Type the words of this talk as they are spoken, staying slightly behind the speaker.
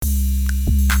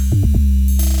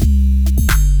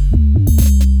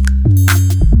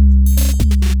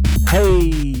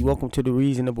Welcome to the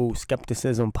Reasonable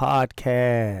Skepticism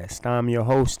Podcast. I'm your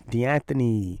host,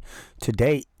 DeAnthony.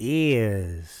 Today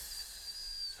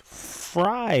is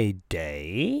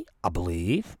Friday, I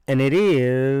believe. And it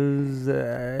is,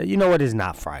 you know what? It's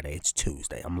not Friday. It's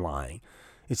Tuesday. I'm lying.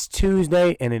 It's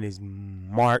Tuesday, and it is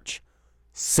March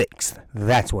 6th.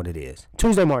 That's what it is.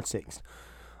 Tuesday, March 6th.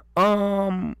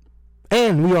 And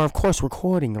we are, of course,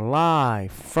 recording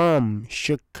live from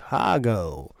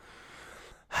Chicago.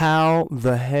 How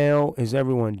the hell is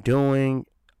everyone doing?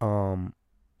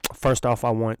 First off, I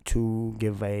want to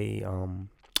give a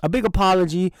big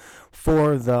apology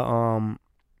for the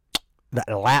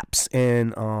lapse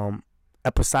in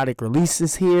episodic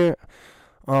releases here.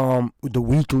 The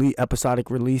weekly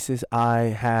episodic releases. I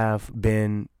have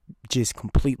been just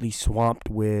completely swamped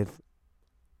with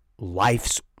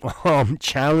life's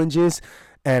challenges,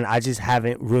 and I just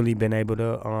haven't really been able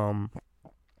to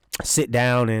sit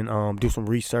down and do some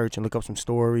research and look up some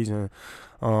stories and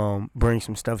bring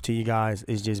some stuff to you guys.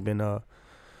 It's just been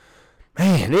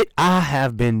I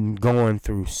have been going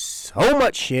through so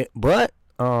much shit, but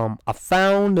I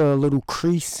found a little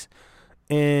crease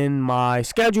in my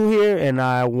schedule here, and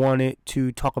I wanted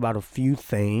to talk about a few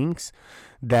things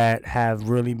that have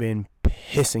really been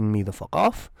pissing me the fuck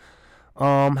off.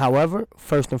 However,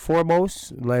 first and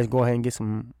foremost, let's go ahead and get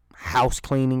some house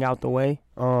cleaning out the way.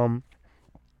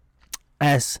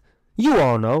 As you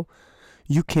all know,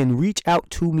 you can reach out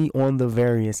to me on the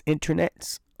various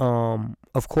internets.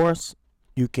 Of course,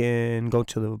 you can go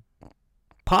to the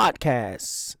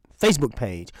podcast Facebook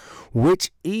page, which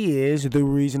is the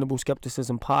Reasonable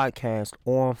Skepticism Podcast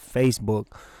on Facebook.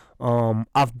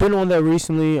 I've been on there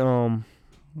recently.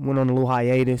 Went on a little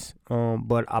hiatus,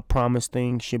 but I promise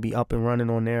things should be up and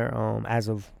running on there as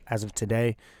of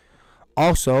today.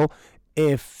 Also,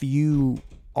 if you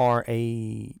are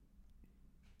a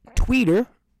tweeter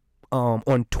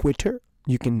on Twitter,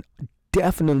 you can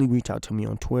definitely reach out to me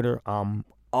on Twitter. I'm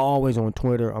always on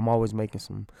Twitter. I'm always making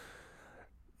some,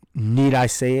 need I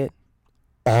say it,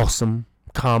 awesome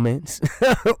comments.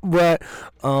 But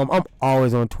I'm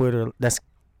always on Twitter. That's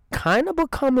kind of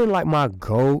becoming like my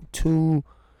go-to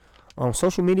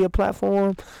social media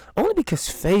platform, only because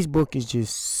Facebook is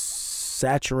just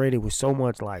saturated with so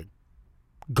much like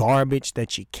garbage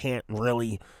that you can't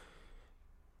really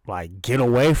like get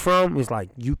away from. It's like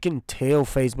you can tell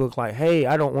Facebook like, hey,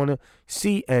 I don't want to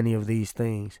see any of these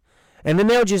things, and then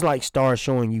they'll just like start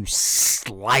showing you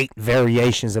slight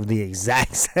variations of the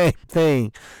exact same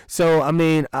thing. So I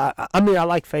mean I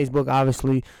like Facebook,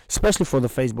 obviously, especially for the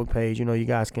Facebook page. You know, you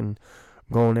guys can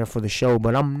go on there for the show,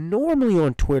 but I'm normally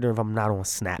on Twitter if I'm not on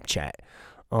Snapchat.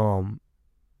 And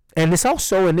it's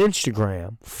also an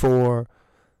Instagram for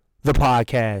the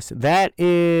podcast that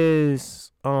is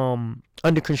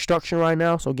under construction right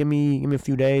now, so give me a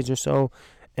few days or so,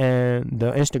 and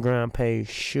the Instagram page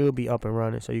should be up and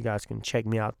running, so you guys can check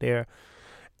me out there.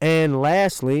 And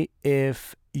lastly,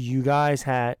 if you guys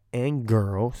and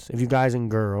girls,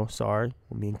 sorry,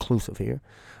 let me inclusive here,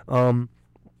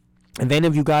 and then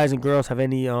if you guys and girls have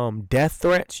any death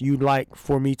threats you'd like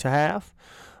for me to have,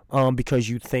 because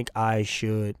you think I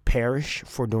should perish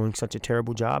for doing such a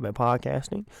terrible job at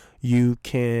podcasting, you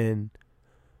can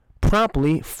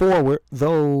promptly forward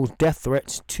those death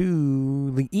threats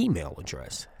to the email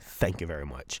address. Thank you very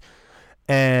much.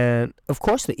 And of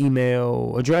course, the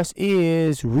email address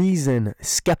is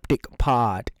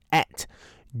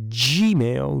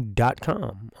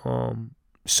reasonskepticpod@gmail.com.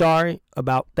 Sorry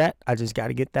about that. I just got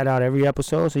to get that out every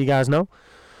episode so you guys know.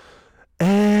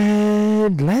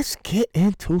 And let's get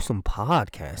into some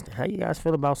podcasting. How you guys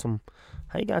feel about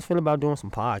doing some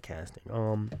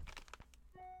podcasting?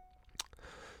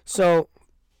 So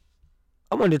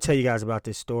I wanted to tell you guys about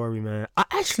this story, man. I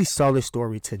actually saw this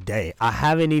story today. I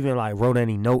haven't even like wrote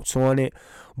any notes on it,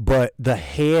 but the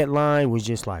headline was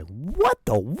just like, what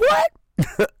the what?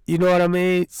 You know what I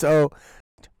mean? So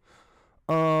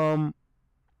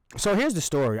here's the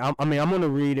story. I'm going to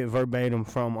read it verbatim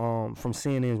from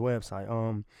CNN's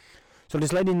website. So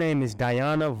this lady's name is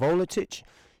Diana Voletich.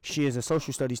 She is a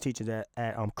social studies teacher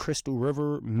at Crystal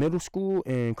River Middle School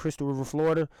in Crystal River,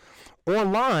 Florida.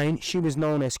 Online, she was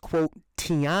known as, quote,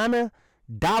 Tiana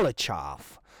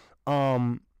Dolichov.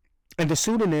 And the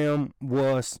pseudonym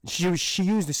was, she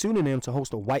used the pseudonym to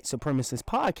host a white supremacist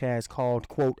podcast called,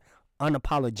 quote,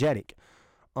 Unapologetic.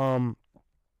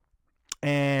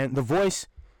 And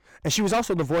she was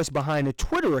also the voice behind a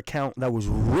Twitter account that was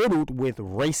riddled with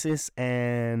racist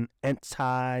and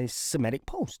anti-Semitic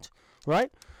posts,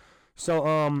 right?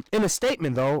 So, in a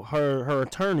statement, though, her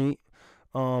attorney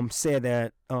said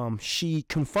that she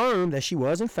confirmed that she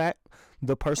was, in fact,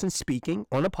 the person speaking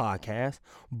on a podcast,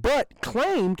 but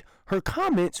claimed her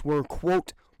comments were,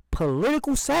 quote,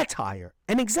 political satire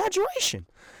and exaggeration,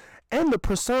 and the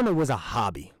persona was a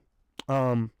hobby.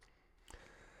 Yeah,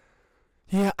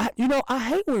 I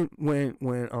hate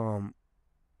when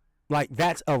like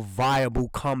that's a viable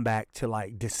comeback to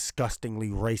like disgustingly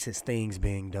racist things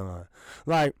being done.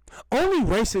 Like, only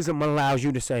racism allows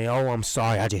you to say, "Oh, I'm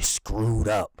sorry, I just screwed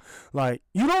up." Like,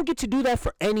 you don't get to do that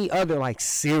for any other like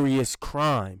serious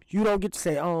crime. You don't get to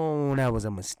say, "Oh, that was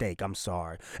a mistake, I'm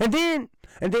sorry," and then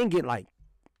get like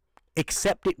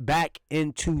accepted back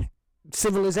into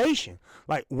civilization.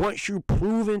 Like, once you're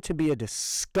proven to be a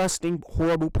disgusting,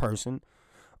 horrible person,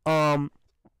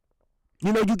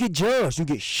 you get judged, you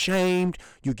get shamed,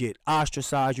 you get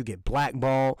ostracized, you get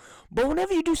blackballed. But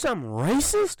whenever you do something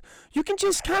racist, you can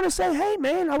just kind of say, "Hey,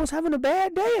 man, I was having a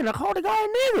bad day and I called a guy a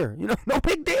nigger." No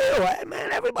big deal. Hey,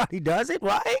 man, everybody does it,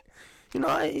 right?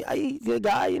 The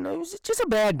guy, it was just a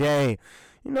bad day.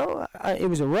 It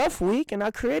was a rough week, and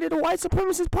I created a white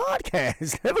supremacist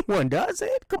podcast. Everyone does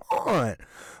it. Come on,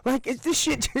 like this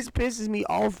shit just pisses me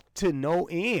off to no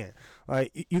end.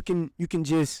 Like, you can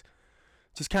just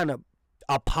kind of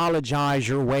apologize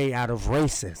your way out of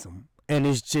racism, and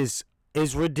it's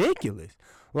ridiculous.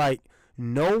 Like,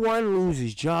 no one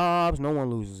loses jobs, no one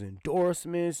loses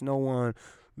endorsements, no one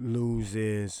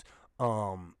loses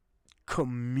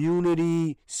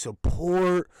community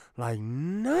support. Like,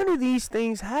 none of these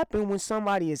things happen when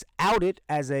somebody is outed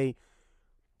as a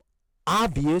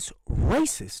obvious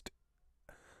racist.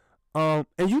 And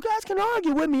you guys can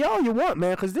argue with me all you want,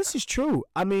 man, because this is true.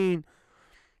 I mean,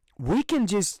 we can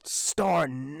just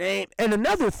start name. And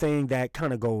another thing that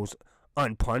kind of goes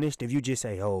unpunished, if you just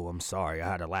say, "Oh, I'm sorry, I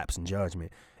had a lapse in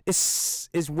judgment," is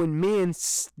when men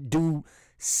do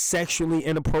sexually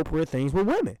inappropriate things with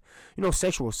women.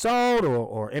 Sexual assault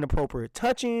or inappropriate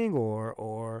touching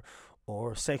or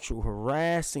sexual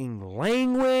harassing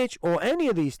language or any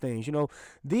of these things.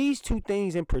 These two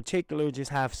things in particular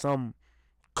just have some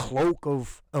cloak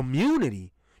of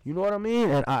immunity. You know what I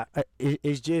mean? And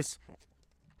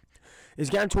it's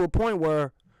gotten to a point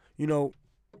where,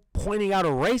 pointing out a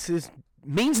racist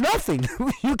means nothing.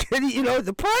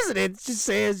 The president just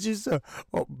says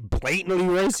blatantly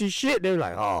racist shit. They're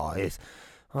like,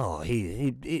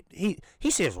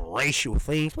 he says racial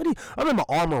things. But I remember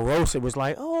Omarosa was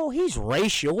like, "Oh, he's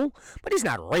racial, but he's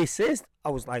not racist." I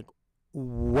was like,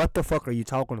 what the fuck are you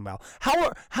talking about?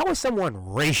 How is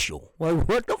someone racial? Like,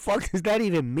 what the fuck does that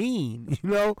even mean?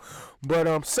 But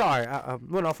sorry, I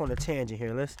went off on a tangent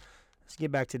here. Let's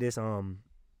get back to this.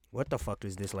 What the fuck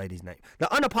is this lady's name? The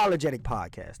Unapologetic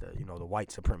Podcast. The white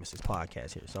supremacist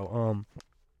podcast here. So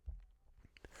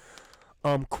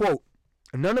quote: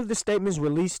 "None of the statements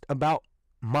released about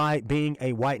my being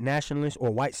a white nationalist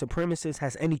or white supremacist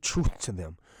has any truth to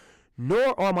them,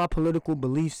 nor are my political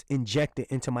beliefs injected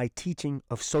into my teaching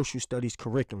of social studies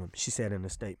curriculum," she said in a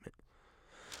statement.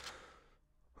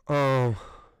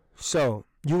 So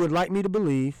you would like me to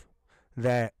believe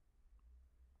that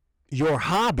your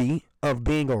hobby of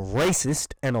being a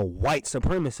racist and a white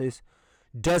supremacist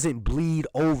doesn't bleed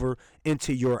over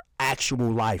into your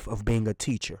actual life of being a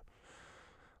teacher.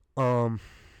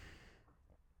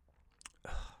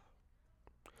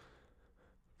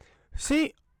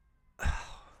 See,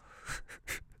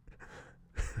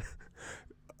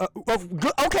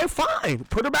 okay, fine.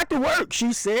 Put her back to work.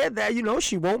 She said that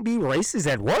she won't be racist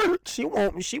at work. She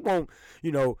won't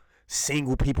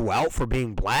single people out for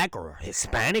being black or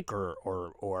Hispanic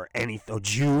or anything, or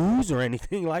Jews or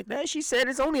anything like that. She said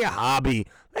it's only a hobby.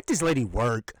 Let this lady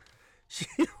work.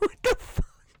 What the fuck?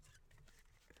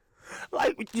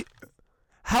 Like,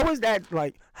 how is that?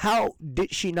 Like, how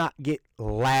did she not get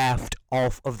laughed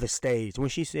off of the stage when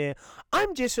she said,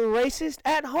 "I'm just a racist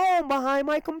at home behind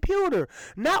my computer,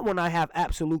 not when I have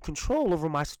absolute control over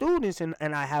my students and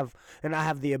I have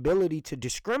the ability to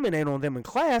discriminate on them in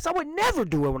class. I would never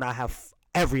do it when I have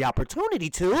every opportunity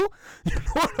to." You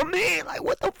know what I mean? Like,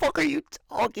 what the fuck are you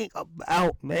talking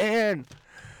about, man?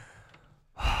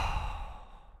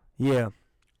 Yeah.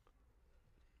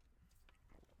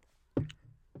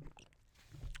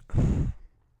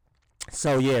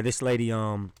 So yeah, this lady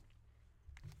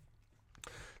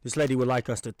would like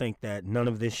us to think that none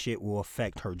of this shit will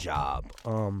affect her job.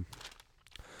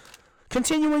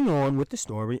 Continuing on with the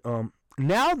story,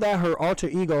 now that her alter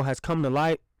ego has come to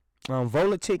light,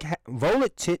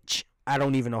 Voletich, I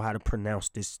don't even know how to pronounce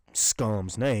this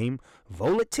scum's name.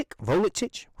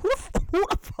 Voletich? Who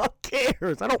the fuck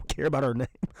cares? I don't care about her name.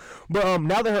 But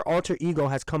now that her alter ego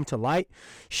has come to light,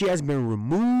 she has been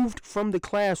removed from the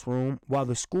classroom while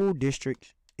the school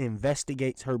district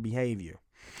investigates her behavior.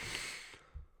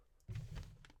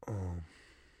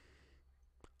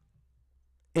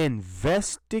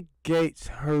 investigates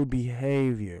her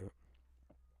behavior.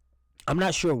 I'm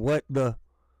not sure what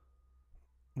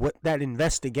that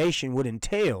investigation would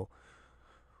entail.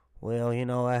 Well,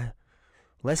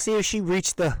 let's see if she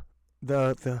reached the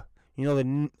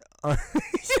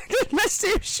let's see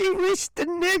if she reached the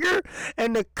nigger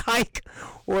and the kike,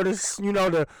 or the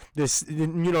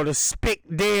spick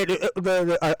dead,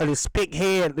 the spick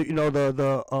head, I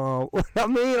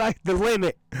mean, like the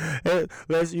limit.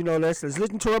 Let's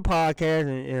listen to her podcast,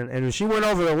 and if she went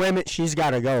over the limit, she's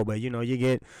got to go. But you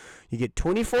get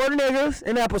 24 niggers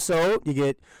an episode. You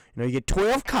get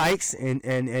 12 kikes, and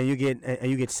you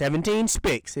get 17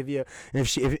 spicks. If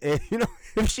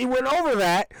she went over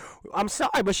that, I'm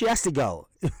sorry, but she has to go.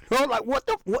 Like what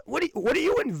are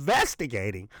you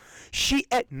investigating? She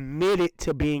admitted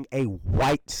to being a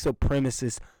white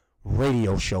supremacist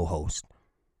radio show host.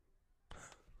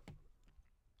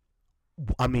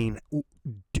 I mean,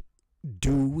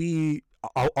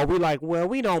 are we like, well,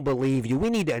 we don't believe you. We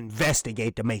need to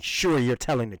investigate to make sure you're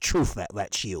telling the truth that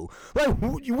that's you. Like,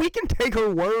 we can take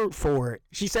her word for it.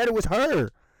 She said it was her.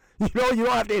 You don't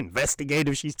have to investigate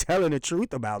if she's telling the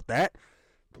truth about that.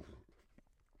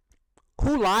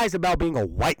 Who lies about being a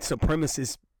white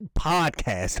supremacist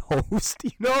podcast host?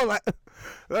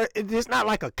 It's not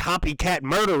like a copycat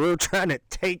murderer trying to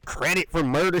take credit for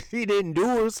murder she didn't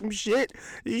do or some shit.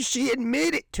 She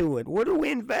admitted to it. What are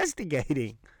we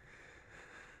investigating?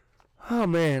 Oh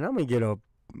man, I'm gonna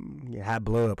get high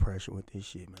blood pressure with this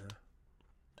shit,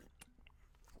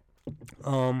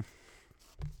 man.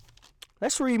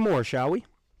 Let's read more, shall we?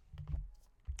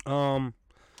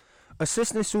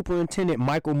 Assistant Superintendent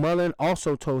Michael Mullen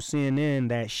also told CNN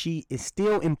that she is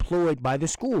still employed by the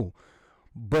school,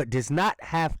 but does not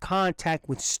have contact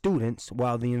with students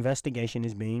while the investigation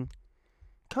is being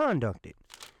conducted.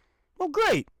 Well,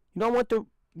 great. You don't want the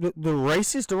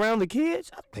racist around the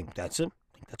kids? I think that's a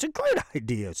great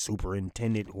idea,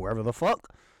 Superintendent, whoever the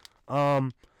fuck. So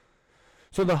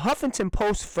the Huffington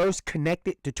Post first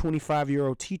connected the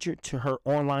 25-year-old teacher to her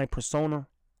online persona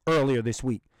earlier this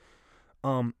week.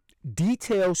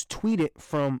 Details tweeted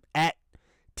from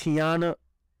 @Tiana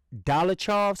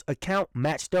Dalachov's account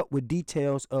matched up with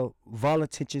details of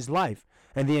Volatich's life,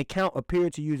 and the account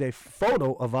appeared to use a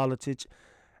photo of Volatich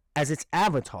as its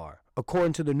avatar,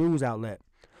 according to the news outlet.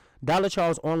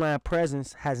 Dalachov's online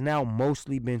presence has now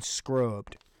mostly been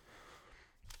scrubbed.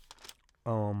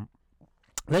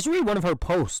 Let's read one of her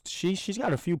posts. She's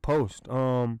got a few posts.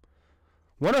 One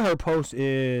of her posts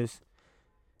is,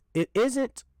 "It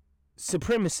isn't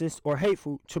supremacist or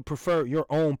hateful to prefer your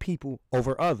own people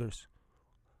over others."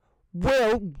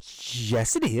 Well,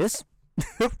 yes it is.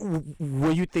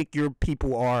 Will you think your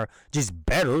people are just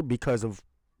better because of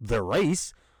their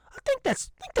race? I think that's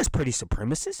pretty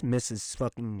supremacist, Mrs.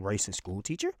 fucking racist school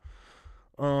teacher.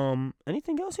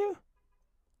 Anything else here?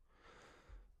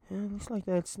 Yeah, looks like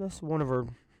that's one of her.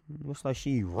 Looks like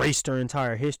she erased her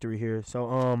entire history here.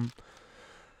 So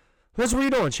let's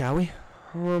read on, shall we?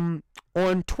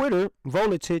 On Twitter,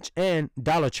 Volatich and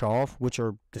Dalachov, which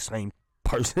are the same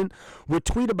person, would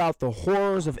tweet about the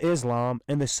horrors of Islam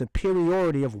and the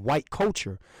superiority of white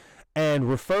culture, and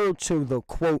referred to the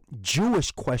quote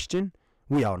Jewish question.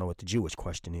 We all know what the Jewish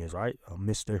question is, right?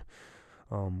 Mr.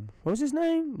 What was his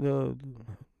name?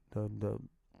 The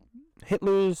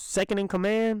Hitler's second in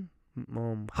command,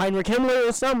 Heinrich Himmler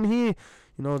or something.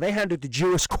 They handled the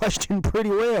Jewish question pretty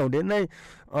well, didn't they?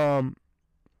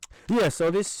 Yeah,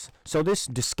 so this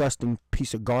disgusting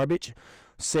piece of garbage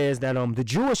says that the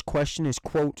Jewish question is,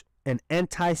 quote, an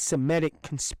anti-Semitic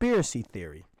conspiracy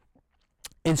theory.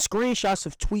 In screenshots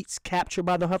of tweets captured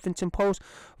by the Huffington Post,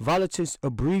 Volatich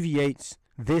abbreviates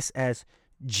this as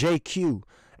JQ,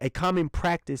 a common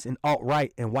practice in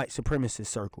alt-right and white supremacist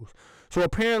circles. So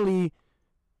apparently,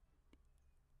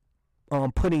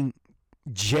 putting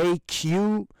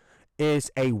JQ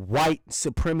is a white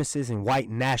supremacist and white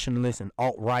nationalist and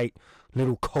alt-right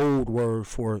little code word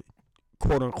for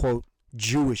quote-unquote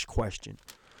Jewish question.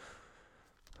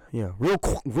 Yeah, real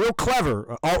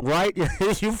clever. Alt-right,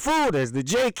 you fooled us. The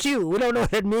JQ, we don't know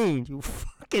what that means. You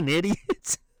fucking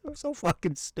idiots. I'm so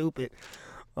fucking stupid.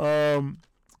 Let's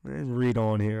read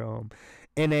on here.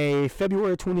 In a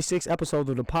February 26th episode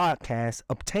of the podcast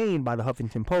obtained by the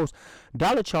Huffington Post,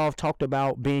 Dalachov talked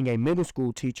about being a middle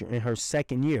school teacher in her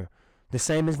second year, the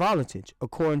same as Volatich,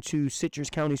 according to Citrus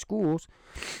County Schools.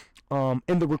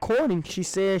 In the recording, she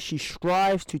says she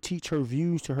strives to teach her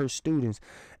views to her students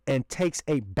and takes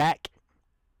a back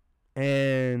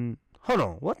and hold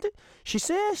on, she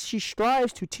says she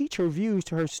strives to teach her views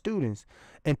to her students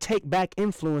and take back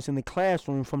influence in the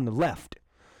classroom from the left.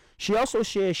 She also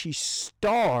shares she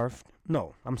starved.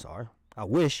 No, I'm sorry. I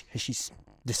wish. She's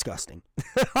disgusting.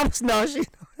 That's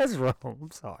wrong.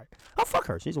 I'm sorry. Oh, fuck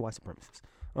her. She's a white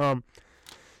supremacist.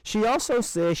 She also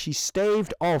says she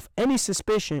staved off any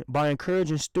suspicion by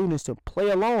encouraging students to play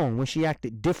along when she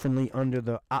acted differently under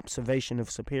the observation of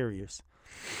superiors.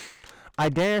 I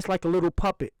danced like a little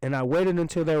puppet and I waited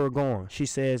until they were gone, she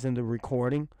says in the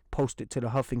recording posted to the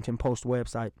Huffington Post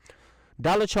website.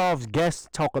 Dolochev's guests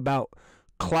talk about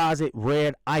closet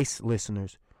red ice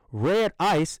listeners. Red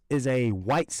Ice is a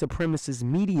white supremacist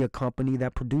media company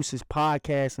that produces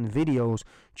podcasts and videos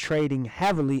trading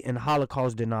heavily in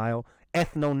Holocaust denial,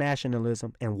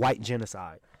 ethno-nationalism, and white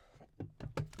genocide.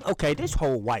 Okay, this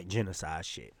whole white genocide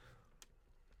shit.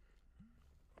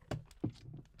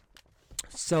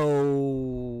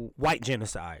 So, white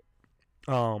genocide.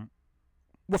 Well,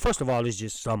 first of all, it's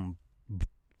just some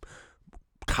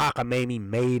cockamamie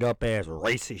made up ass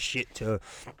racist shit to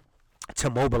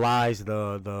mobilize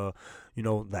the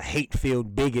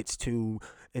hate-filled bigots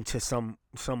into some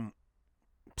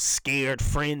scared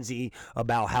frenzy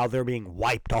about how they're being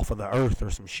wiped off of the earth or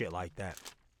some shit like that.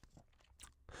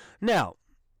 Now,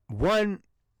 one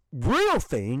real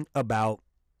thing about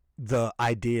the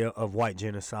idea of white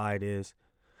genocide is,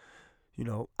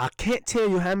 I can't tell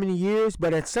you how many years,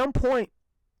 but at some point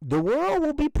the world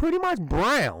will be pretty much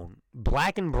brown,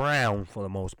 black and brown for the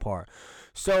most part.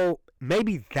 So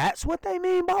maybe that's what they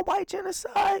mean by white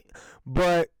genocide.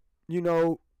 But,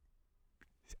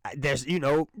 there's,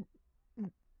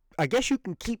 I guess you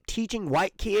can keep teaching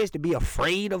white kids to be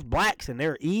afraid of blacks and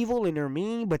they're evil and they're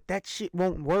mean, but that shit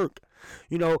won't work.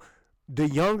 The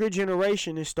younger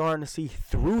generation is starting to see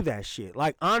through that shit.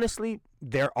 Like, honestly,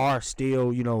 there are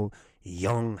still,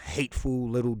 young, hateful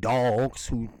little dogs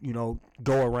who,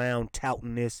 go around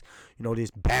touting this, this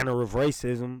banner of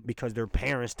racism because their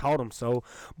parents taught them so.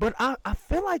 But I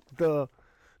feel like the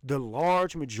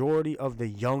large majority of the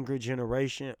younger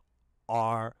generation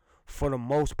are, for the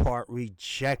most part,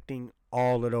 rejecting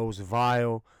all of those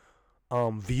vile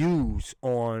views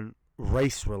on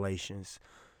race relations.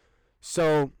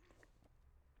 So,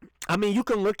 I mean, you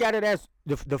can look at it as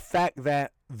the fact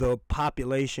that the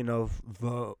population of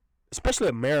especially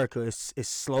America, is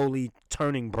slowly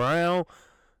turning brown.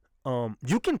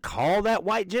 You can call that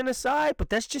white genocide, but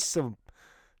that's the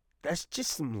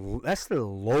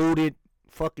loaded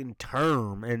fucking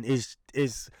term, and is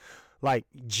like,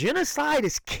 genocide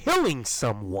is killing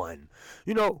someone.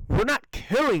 We're not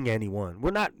killing anyone.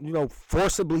 We're not,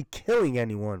 forcibly killing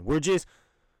anyone. We're just,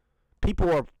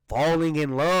 people are falling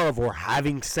in love or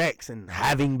having sex and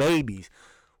having babies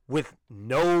with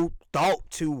no thought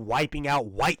to wiping out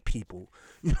white people.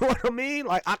 You know what I mean?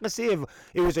 Like, I can see if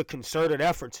it was a concerted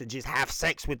effort to just have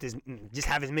sex with just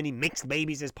have as many mixed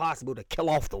babies as possible to kill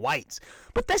off the whites.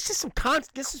 But that's just some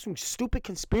stupid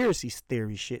conspiracy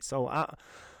theory shit. So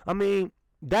I mean,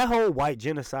 that whole white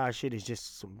genocide shit is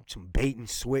just some bait and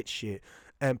switch shit.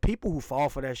 And people who fall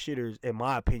for that shit are, in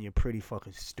my opinion, pretty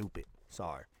fucking stupid.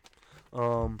 Sorry.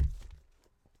 Let's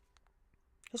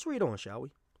read on, shall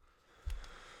we?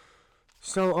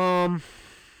 So,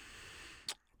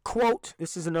 quote.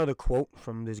 This is another quote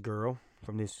from this girl.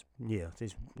 This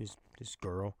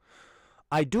girl.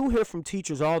 I do hear from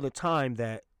teachers all the time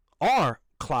that are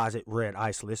closet red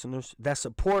ice listeners that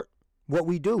support what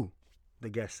we do, the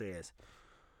guest says.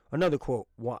 Another quote.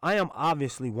 Well, I am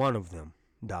obviously one of them,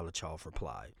 Dolochev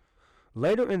replied.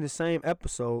 Later in the same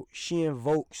episode, she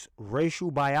invokes racial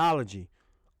biology,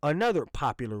 another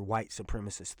popular white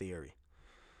supremacist theory.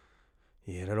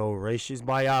 Yeah, that old racist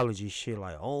biology shit,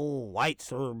 like, oh,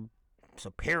 whites are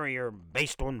superior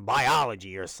based on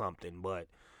biology or something. But,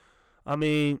 I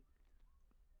mean,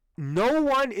 no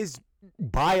one is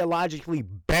biologically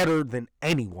better than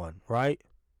anyone, right?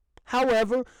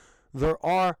 However, there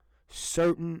are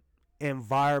certain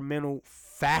environmental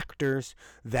factors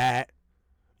that,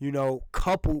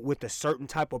 coupled with a certain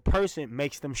type of person,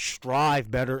 makes them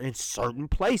strive better in certain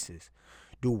places.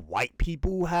 Do white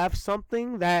people have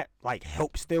something that, like,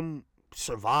 helps them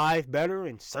survive better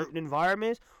in certain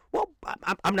environments? Well,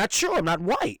 I'm not sure. I'm not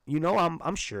white.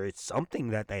 I'm sure it's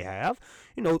something that they have.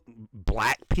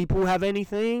 Black people have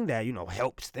anything that,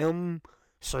 helps them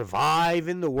survive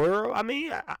in the world? I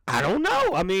mean, I don't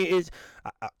know. I mean,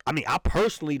 I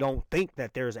personally don't think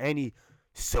that there's any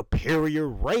superior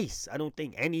race. I don't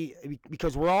think any,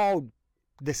 because we're all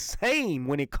the same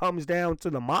when it comes down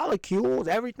to the molecules.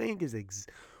 Everything is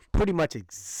pretty much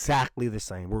exactly the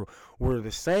same. We're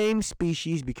the same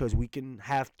species because we can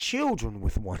have children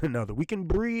with one another. We can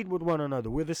breed with one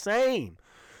another. We're the same.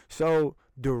 So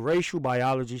the racial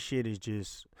biology shit is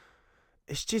just,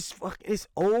 it's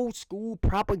old school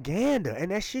propaganda,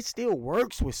 and that shit still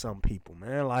works with some people,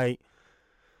 man. Like,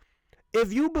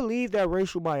 if you believe that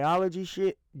racial biology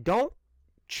shit, don't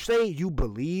say you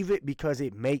believe it because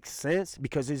it makes sense,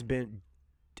 because it's been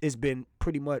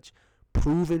pretty much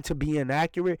proven to be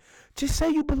inaccurate. Just say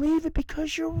you believe it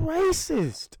because you're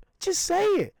racist. Just say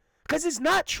it. Because it's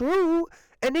not true,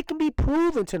 and it can be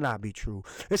proven to not be true.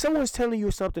 If someone's telling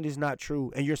you something is not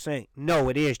true and you're saying, no,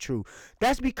 it is true,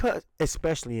 that's because,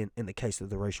 especially in the case of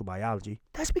the racial biology,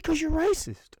 that's because you're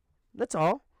racist. That's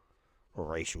all.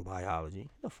 Racial biology.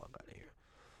 Get the fuck out of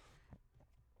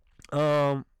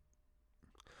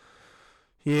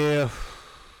here. Yeah.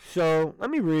 So let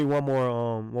me read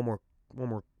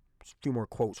few more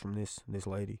quotes from this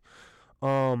lady.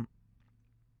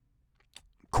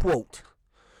 Quote: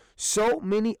 so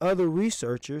many other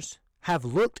researchers have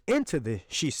looked into this,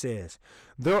 she says.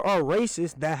 There are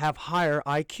races that have higher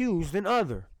IQs than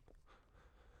others.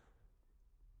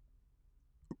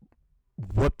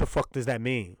 What the fuck does that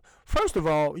mean? First of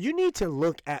all, you need to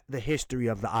look at the history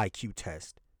of the IQ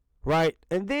test, right?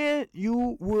 And then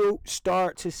you will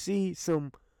start to see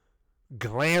some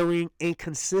glaring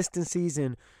inconsistencies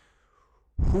in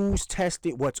who's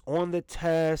tested, what's on the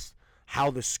test, how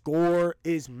the score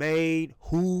is made,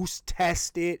 who's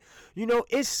tested.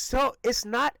 It's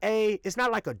not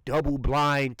like a double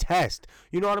blind test.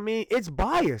 You know what I mean? It's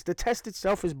biased. The test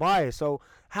itself is biased. So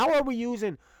how are we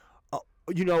using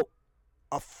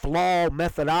a flawed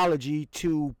methodology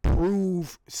to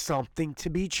prove something to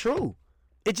be true?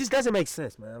 It just doesn't make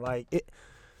sense, man. Like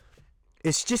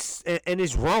it's just, and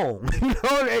it's wrong.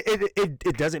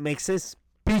 It doesn't make sense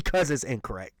because it's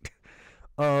incorrect.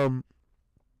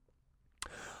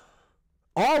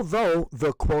 Although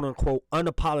the quote unquote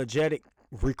unapologetic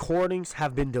recordings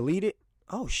have been deleted.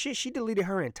 Oh shit, she deleted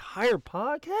her entire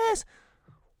podcast?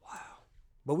 Wow.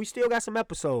 But we still got some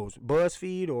episodes.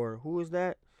 BuzzFeed, or who is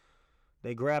that?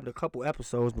 They grabbed a couple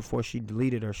episodes before she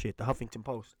deleted her shit. The Huffington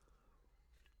Post.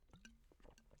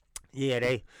 Yeah,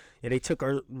 they took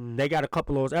her. They got a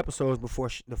couple of those episodes before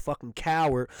the fucking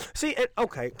coward. See,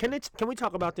 okay, can we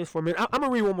talk about this for a minute? I'm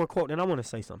gonna read one more quote, and I want to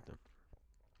say something.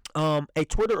 A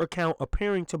Twitter account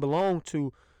appearing to belong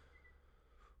to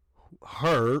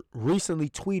her recently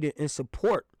tweeted in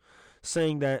support,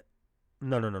 saying that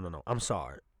no. I'm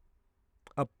sorry.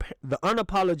 The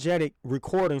unapologetic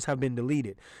recordings have been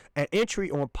deleted. An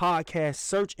entry on podcast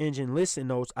search engine listen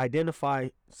notes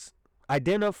identifies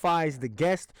the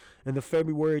guest in the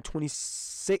February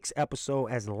 26th episode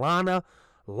as Lana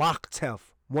Lochtef,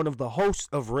 one of the hosts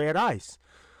of Red Ice.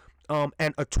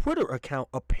 And a Twitter account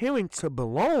appearing to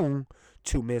belong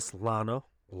to Miss Lana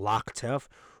Lochtef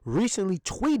recently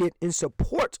tweeted in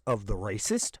support of the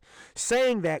racist,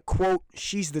 saying that, quote,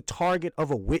 she's the target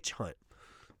of a witch hunt.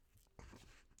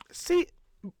 See,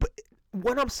 but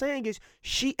what I'm saying is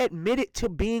she admitted to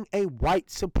being a white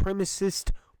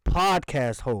supremacist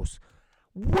podcast host.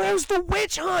 Where's the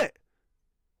witch hunt?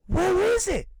 Where is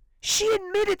it? She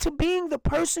admitted to being the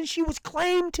person she was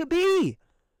claimed to be.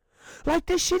 Like,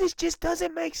 this shit just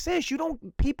doesn't make sense.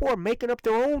 People are making up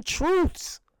their own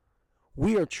truths.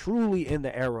 We are truly in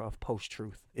the era of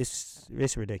post-truth. It's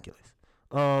ridiculous.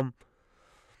 And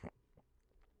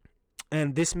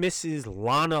this Mrs.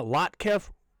 Lana Lochtef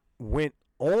went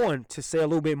on to say a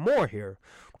little bit more here.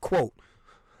 Quote,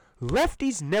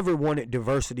 lefties never wanted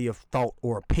diversity of thought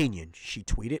or opinion, she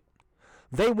tweeted.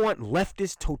 They want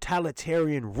leftist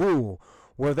totalitarian rule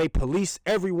where they police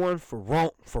everyone for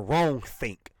wrong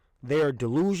think. They are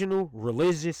delusional,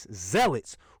 religious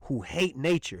zealots who hate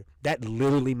nature. That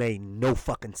literally made no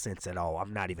fucking sense at all.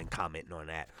 I'm not even commenting on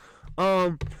that.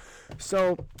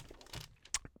 So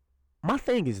my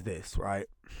thing is this, right?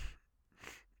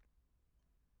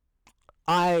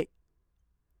 I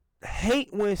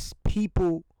hate when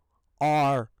people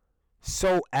are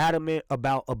so adamant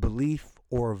about a belief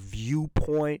or a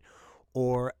viewpoint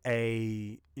or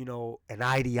an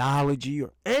ideology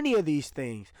or any of these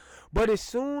things. But as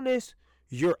soon as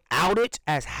you're outed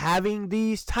as having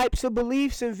these types of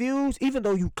beliefs and views, even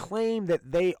though you claim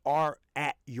that they are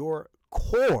at your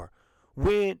core,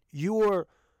 when you're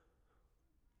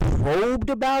probed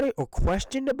about it or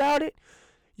questioned about it,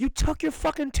 you tuck your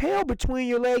fucking tail between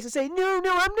your legs and say, no,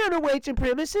 I'm not a white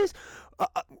supremacist.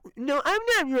 No, I'm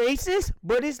not racist.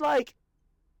 But it's like,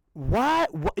 why?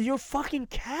 You're fucking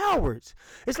cowards.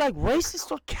 It's like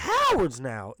racists are cowards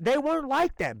now. They weren't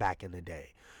like that back in the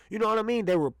day. You know what I mean?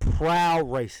 They were proud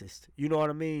racists. You know what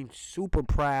I mean? Super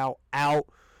proud, out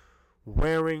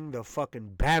wearing the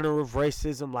fucking banner of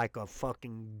racism like a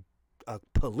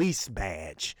police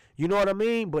badge. You know what I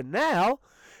mean? But now,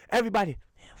 everybody,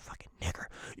 man, fucking nigger,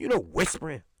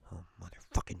 whispering, oh,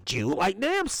 motherfucking Jew. Like,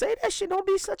 damn, say that shit. Don't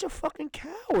be such a fucking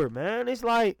coward, man. It's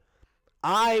like,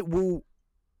 I will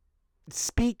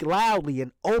speak loudly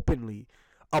and openly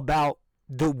about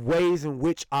the ways in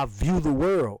which I view the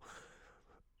world.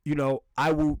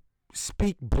 I will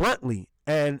speak bluntly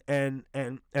and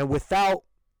without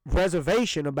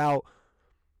reservation about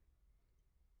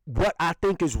what I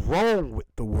think is wrong with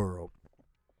the world.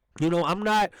 I'm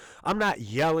not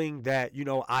yelling that,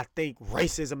 I think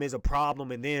racism is a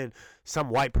problem, and then some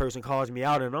white person calls me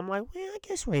out and I'm like, well, I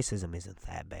guess racism isn't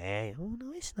that bad. Oh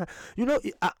no, it's not.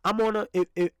 I'm on a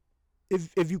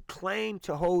if you claim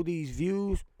to hold these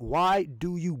views, why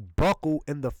do you buckle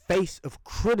in the face of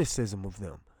criticism of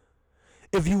them?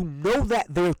 If you know that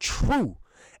they're true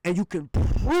and you can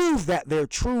prove that they're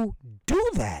true, do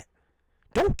that.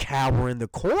 Don't cower in the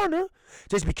corner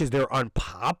just because they're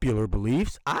unpopular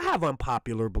beliefs. I have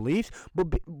unpopular beliefs,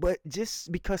 but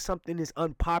just because something is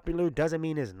unpopular doesn't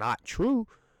mean it's not true.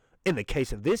 In the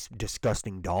case of this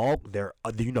disgusting dog, they're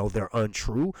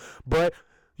untrue, but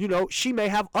she may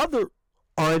have other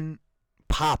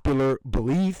unpopular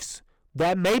beliefs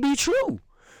that may be true.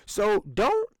 So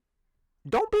don't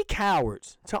be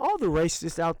cowards. To all the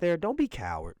racists out there, don't be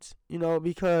cowards.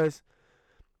 Because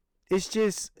it's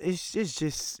just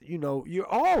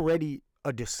you're already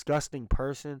a disgusting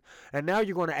person, and now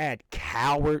you're going to add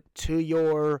coward to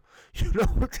your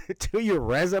to your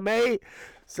resume.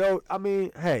 So I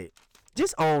mean, hey,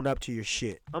 just own up to your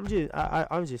shit. I'm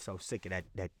just so sick of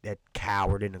that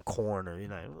coward in the corner,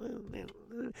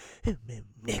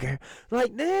 nigger.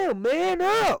 Like, damn, man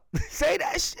up. Say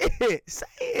that shit. Say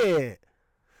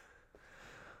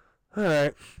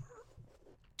it.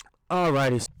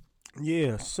 Alrighty.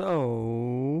 Yeah,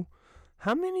 so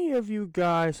how many of you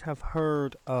guys have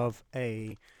heard of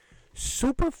a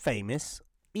super famous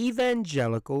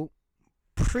evangelical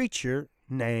preacher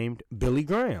named Billy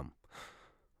Graham?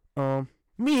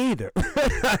 Me either.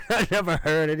 I never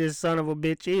heard of this son of a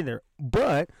bitch either.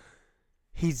 But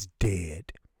he's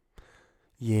dead.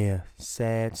 Yeah,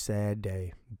 sad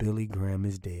day. Billy Graham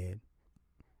is dead.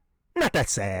 Not that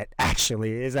sad,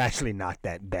 actually. It's actually not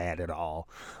that bad at all.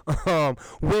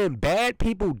 When bad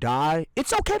people die,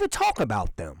 it's okay to talk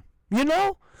about them.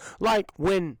 Like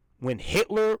when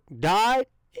Hitler died,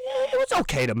 it was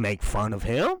okay to make fun of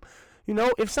him.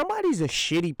 If somebody's a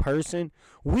shitty person,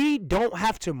 we don't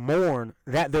have to mourn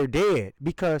that they're dead,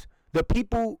 because the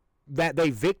people that they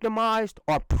victimized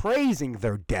are praising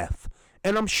their death.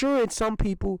 And I'm sure it's some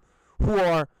people who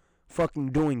are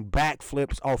fucking doing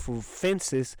backflips off of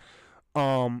fences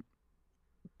out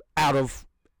of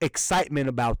excitement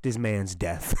about this man's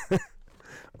death.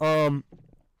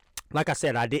 Like I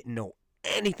said, I didn't know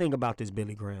anything about this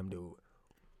Billy Graham dude.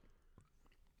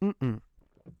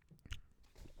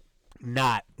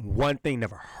 Not one thing.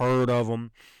 Never heard of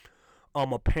him.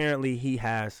 Apparently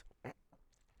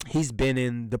he's been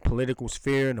in the political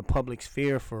sphere, in the public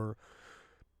sphere, for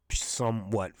some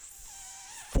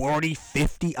 40,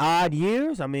 50 odd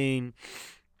years. I mean,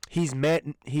 he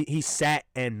sat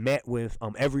and met with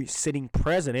every sitting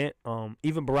president,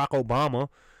 even Barack Obama,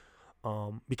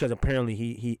 because apparently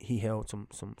he held some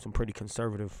pretty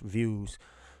conservative views.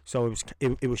 So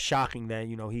it was shocking that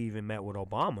he even met with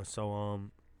Obama. So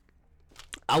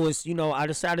I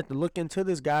decided to look into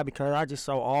this guy because I just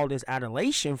saw all this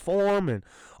adulation for him and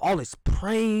all this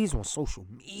praise on social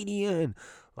media and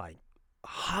like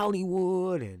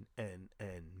Hollywood and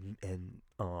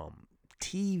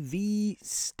TV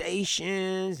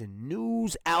stations and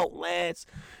news outlets.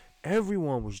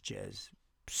 Everyone was just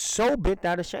so bent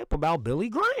out of shape about Billy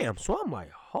Graham. So I'm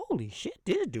like, holy shit,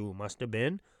 this dude must have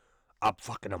been a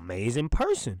fucking amazing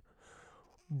person.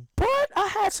 But I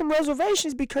had some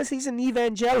reservations because he's an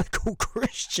evangelical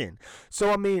Christian.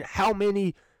 So I mean, how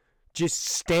many just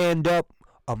stand up,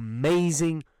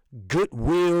 amazing,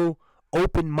 goodwill,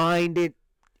 open-minded,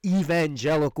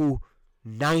 evangelical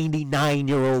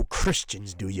 99-year-old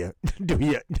Christians do you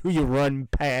run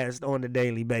past on a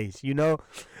daily basis,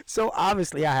 So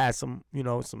obviously I had some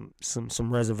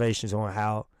reservations on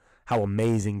how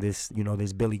amazing this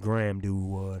this Billy Graham dude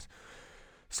was.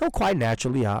 So quite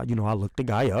naturally, I looked the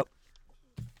guy up.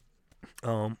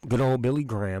 Good old Billy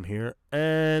Graham here,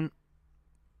 and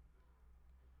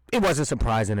it wasn't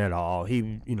surprising at all.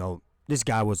 This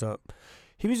guy was a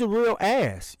real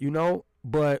ass,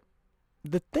 but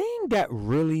the thing that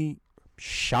really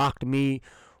shocked me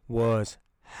was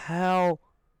how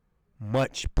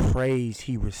much praise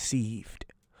he received.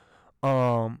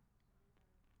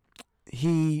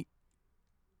 He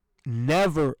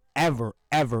never, ever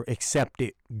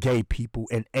accepted gay people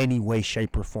in any way,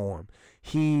 shape, or form.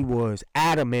 He was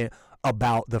adamant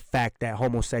about the fact that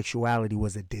homosexuality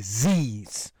was a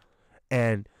disease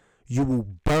and you will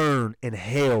burn in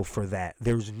hell for that.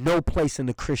 There's no place in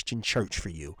the Christian church for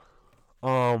you.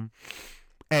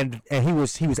 And he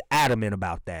was adamant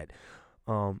about that.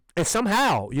 And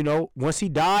somehow, once he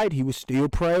died, he was still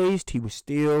praised. He was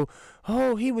still,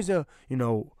 he was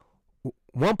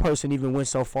one person even went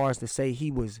so far as to say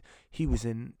he was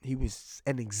an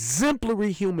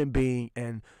exemplary human being,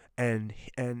 and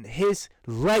his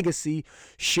legacy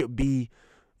should be,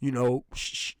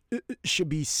 should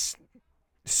be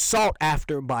sought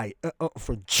after by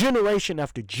for generation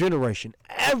after generation.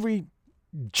 Every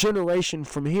generation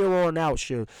from here on out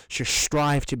should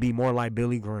strive to be more like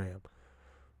Billy Graham.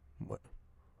 What?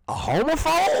 A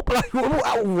homophobe? Like,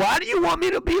 why do you want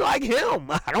me to be like him?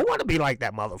 I don't want to be like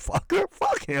that motherfucker.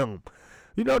 Fuck him.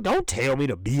 Don't tell me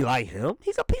to be like him.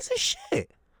 He's a piece of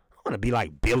shit. I want to be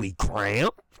like Billy Graham.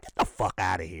 Get the fuck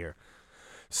out of here.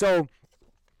 So,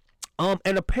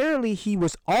 and apparently he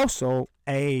was also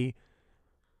a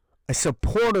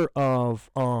supporter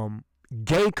of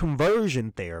gay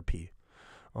conversion therapy.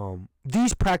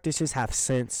 These practices have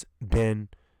since been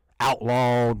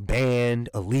outlawed, banned,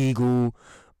 illegal,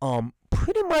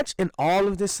 pretty much in all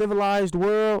of the civilized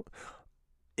world.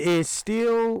 It's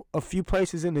still a few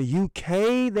places in the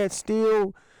UK that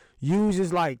still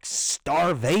uses like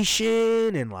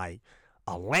starvation and like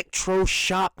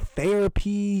electroshock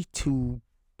therapy to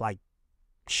like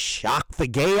shock the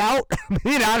gay out. I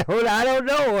mean, I don't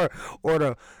know,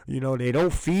 or they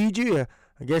don't feed you.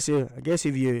 I guess if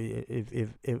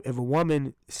a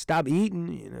woman stop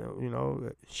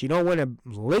eating, she don't want to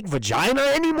lick vagina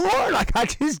anymore. Like I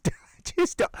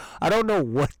don't know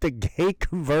what the gay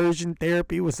conversion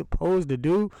therapy was supposed to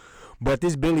do, but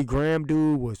this Billy Graham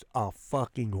dude was a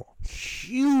fucking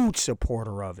huge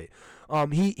supporter of it.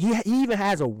 He even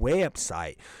has a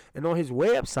website, and on his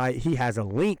website he has a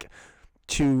link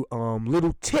to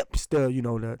little tips to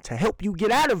help you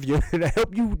get out of your to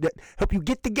help you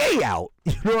get the gay out.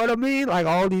 You know what I mean? Like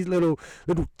all these little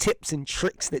tips and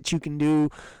tricks that you can do.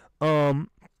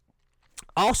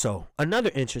 Also, another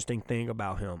interesting thing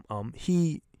about him,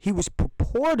 he was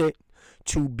purported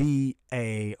to be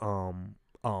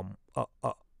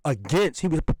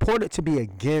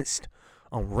against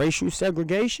racial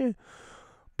segregation,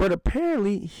 but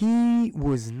apparently he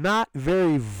was not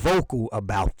very vocal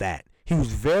about that. He was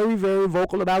very, very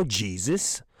vocal about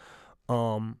Jesus.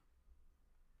 Very,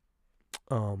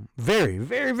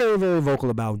 very, very, very vocal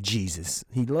about Jesus.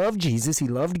 He loved Jesus. He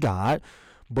loved God,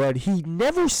 but he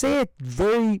never said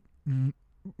very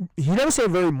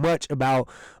much about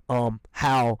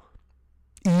how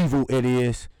evil it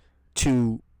is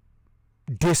to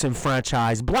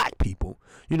disenfranchise black people.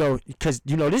 Because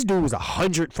this dude was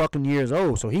 100 fucking years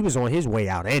old, so he was on his way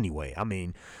out anyway. I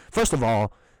mean, first of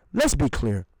all, let's be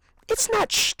clear. It's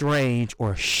not strange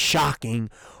or shocking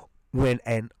when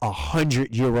an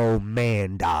 100-year-old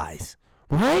man dies,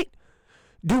 right?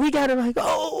 Do we gotta like,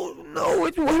 oh no,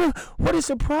 what a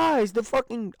surprise. The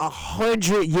fucking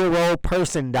 100-year-old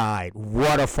person died.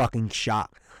 What a fucking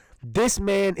shock. This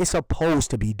man is supposed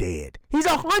to be dead. He's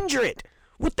 100.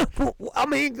 I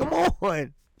mean, come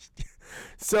on.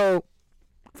 So,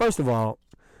 first of all,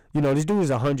 this dude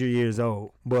is 100 years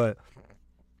old, but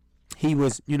he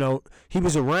was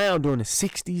around during the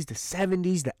 60s, the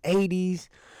 70s, the 80s,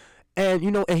 and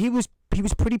and he was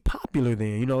pretty popular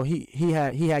then. He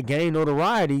had gained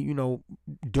notoriety,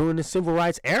 during the civil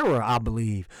rights era, I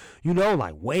believe.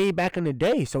 Like way back in the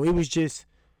day. So it was just,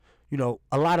 a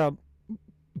lot of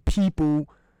people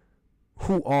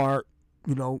who are,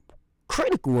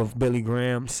 critical of Billy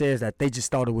Graham says that they just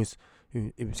thought it was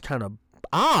kind of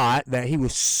odd that he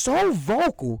was so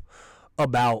vocal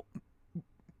about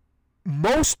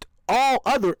most all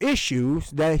other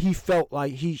issues that he felt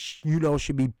like he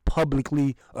should be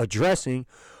publicly addressing,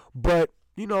 but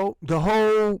the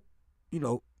whole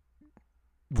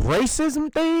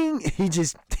racism thing, he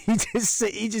just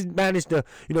managed to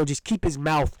just keep his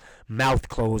mouth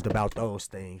closed about those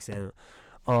things. And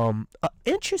an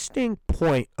interesting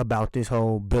point about this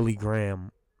whole Billy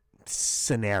Graham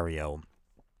scenario,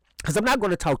 because I'm not going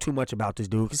to talk too much about this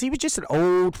dude, because he was just an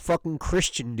old fucking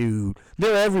Christian dude.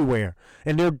 They're everywhere,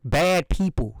 and they're bad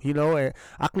people, and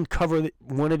I can cover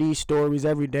one of these stories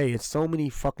every day. It's so many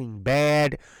fucking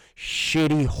bad,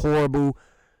 shitty, horrible,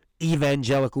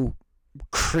 evangelical,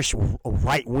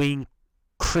 right-wing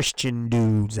Christian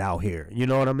dudes out here. You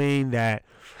know what I mean? That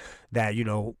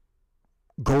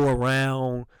go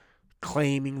around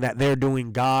claiming that they're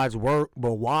doing God's work,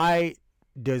 but why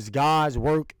does God's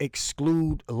work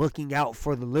exclude looking out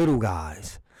for the little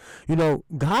guys?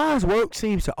 God's work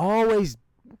seems to always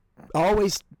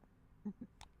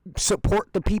support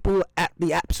the people at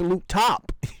the absolute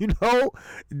top.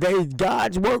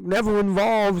 God's work never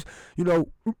involves,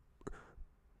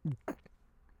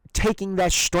 taking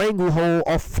that stranglehold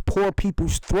off poor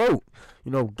people's throat.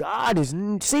 God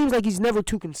seems like he's never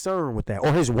too concerned with that,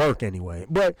 or his work anyway.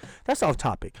 But that's off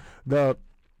topic. Well,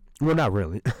 not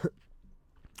really,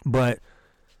 but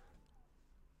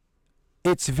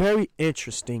it's very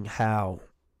interesting how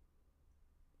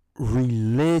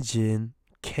religion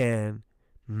can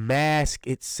mask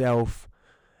itself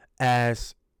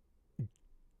as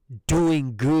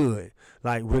doing good.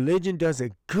 Like, religion does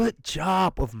a good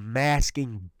job of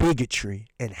masking bigotry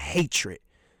and hatred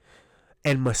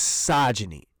and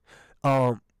misogyny.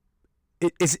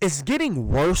 It's getting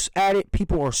worse at it.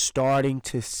 People are starting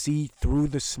to see through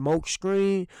the smoke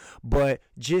screen, but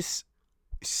just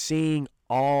seeing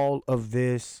all of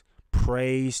this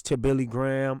praise to Billy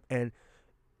Graham, and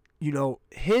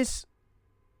his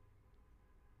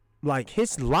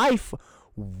life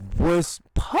was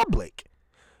public.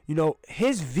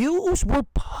 His views were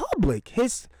public.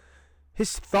 His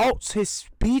thoughts, his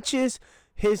speeches,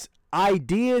 his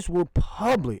ideas were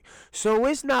public. So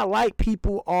it's not like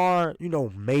people are,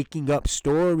 making up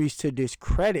stories to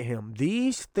discredit him.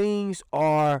 These things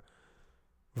are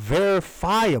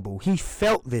verifiable. He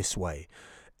felt this way,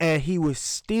 and he was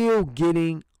still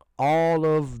getting all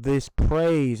of this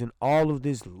praise and all of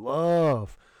this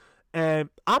love. And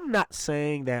I'm not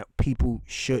saying that people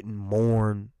shouldn't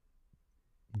mourn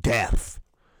death.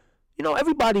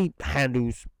 Everybody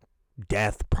handles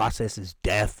death, processes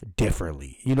death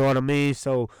differently. You know what I mean?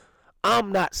 So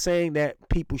I'm not saying that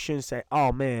people shouldn't say,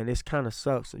 "Oh man, this kind of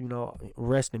sucks."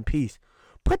 Rest in peace.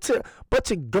 But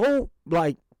to go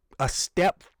like a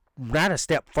step, not a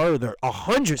step further,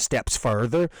 100 steps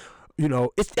further,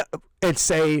 it's and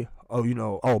say,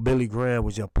 "Oh, Billy Graham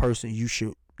was a person you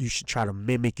should try to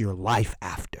mimic your life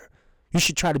after. You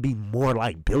should try to be more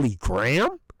like Billy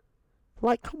Graham."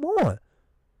 Like, come on.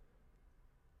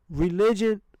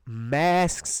 Religion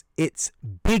masks its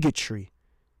bigotry.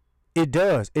 It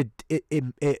does.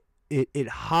 It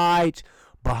hides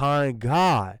behind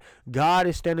God. God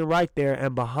is standing right there,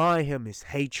 and behind him is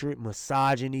hatred,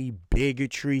 misogyny,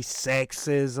 bigotry,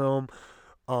 sexism,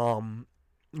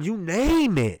 you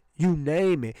name it. You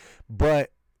name it.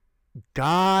 But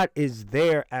God is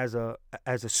there as a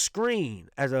screen,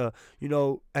 as a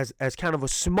as kind of a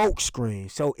smoke screen.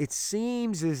 So it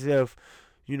seems as if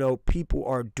people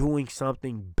are doing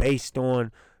something based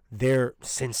on their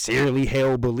sincerely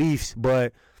held beliefs,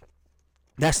 but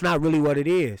that's not really what it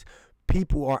is.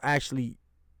 People are actually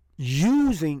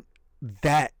using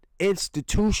that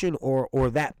institution or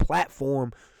that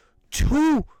platform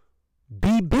to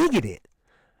be bigoted.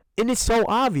 And it's so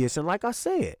obvious. And like I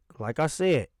said,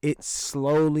 it's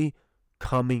slowly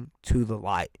coming to the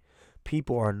light.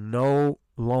 People are no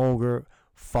longer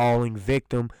falling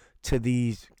victim to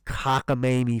these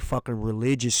cockamamie fucking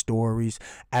religious stories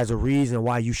as a reason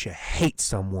why you should hate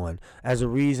someone, as a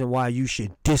reason why you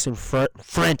should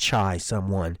disenfranchise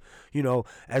someone,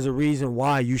 as a reason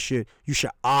why you should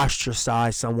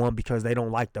ostracize someone because they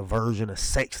don't like the version of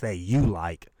sex that you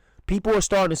like. People are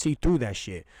starting to see through that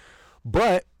shit.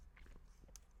 But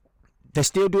they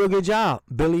still do a good job.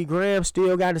 Billy Graham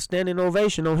still got a standing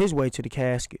ovation on his way to the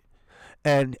casket.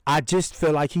 And I just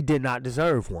feel like he did not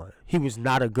deserve one. He was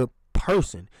not a good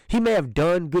person. He may have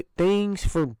done good things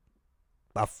for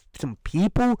some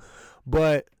people,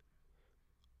 but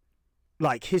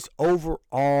like his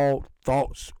overall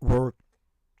thoughts were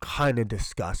kind of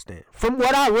disgusting. From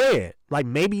what I read, like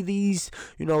maybe these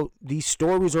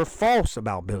stories are false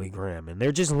about Billy Graham and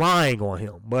they're just lying on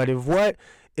him. But if what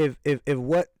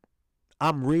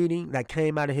I'm reading that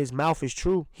came out of his mouth is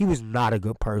true, he was not a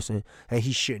good person, and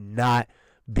he should not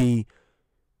be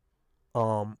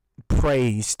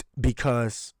praised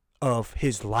because of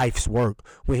his life's work.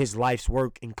 When his life's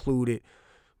work included,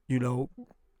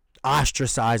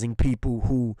 ostracizing people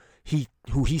who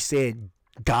he said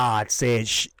God said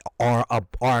are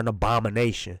an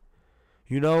abomination.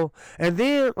 And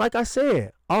then like I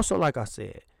said,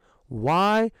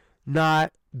 why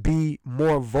not be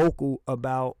more vocal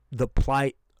about the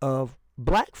plight of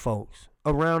black folks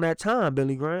around that time,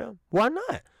 Billy Graham? Why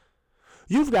not?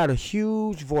 You've got a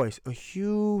huge voice, a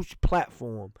huge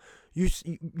platform. You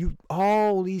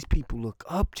all these people look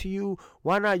up to you.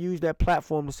 Why not use that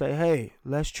platform to say, "Hey,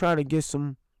 let's try to get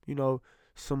some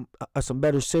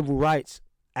better civil rights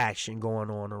action going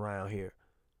on around here."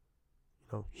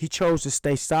 He chose to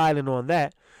stay silent on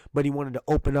that, but he wanted to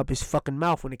open up his fucking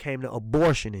mouth when it came to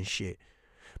abortion and shit.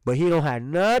 But he don't have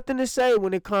nothing to say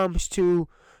when it comes to,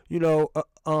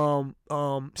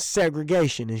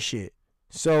 segregation and shit.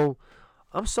 So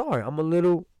I'm sorry, I'm a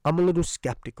little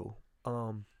skeptical.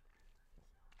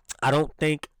 I don't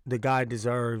think the guy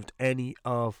deserved any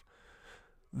of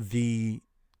the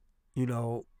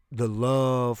the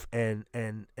love and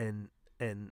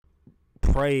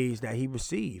praise that he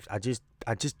received. I just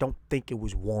don't think it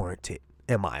was warranted,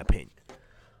 in my opinion.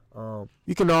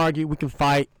 You can argue, we can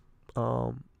fight.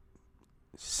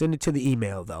 Send it to the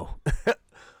email though.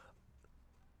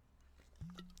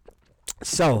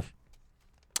 So,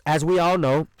 as we all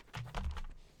know,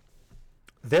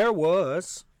 there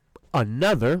was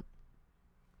another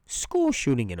school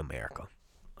shooting in America.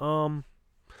 And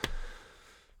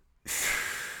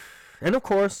of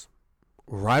course,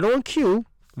 right on cue,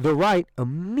 the right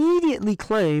immediately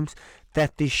claims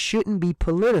that this shouldn't be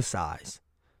politicized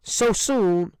so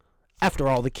soon after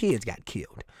all the kids got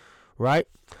killed, right?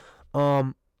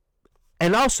 And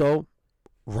also,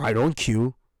 right on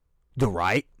cue, the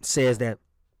right says that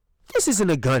this isn't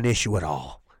a gun issue at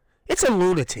all. It's a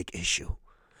lunatic issue.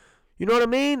 You know what I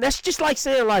mean? That's just like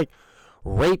saying, like,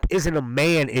 rape isn't a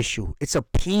man issue. It's a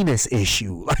penis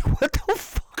issue. Like, what the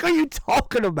fuck are you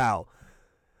talking about?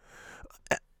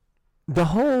 The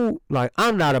whole, like,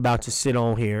 I'm not about to sit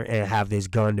on here and have this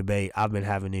gun debate. I've been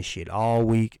having this shit all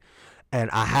week,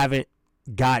 and I haven't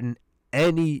gotten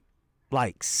any,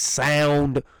 like,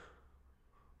 sound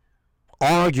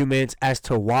arguments as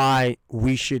to why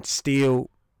we should still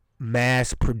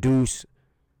mass produce,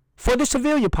 for the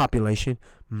civilian population,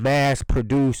 mass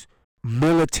produce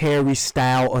military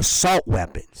style assault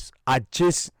weapons.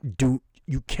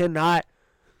 You cannot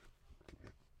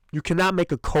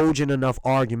make a cogent enough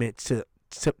argument to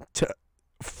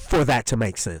for that to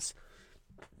make sense.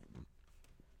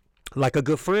 Like a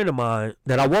good friend of mine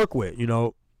that I work with,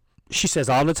 she says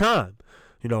all the time,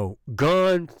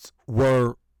 guns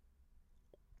were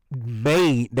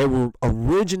they were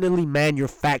originally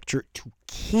manufactured to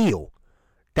kill.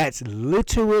 That's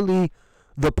literally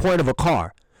the point of a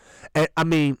car. And I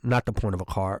mean, not the point of a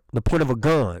car, the point of a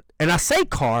gun. And I say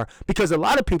car because a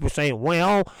lot of people say,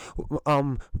 well,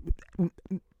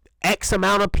 X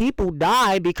amount of people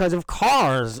die because of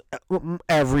cars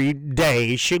every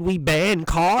day. Should we ban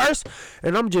cars?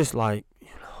 And I'm just like,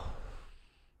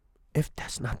 if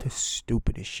that's not the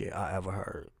stupidest shit I ever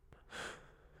heard.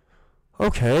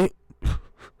 Okay.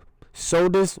 So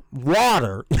does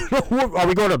water. Are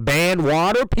we going to ban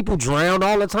water? People drown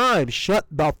all the time. Shut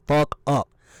the fuck up.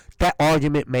 That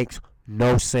argument makes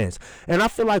no sense. And I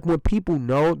feel like when people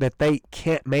know that they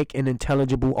can't make an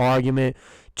intelligible argument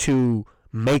to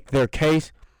make their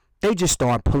case, they just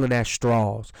start pulling at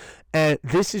straws. And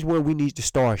this is where we need to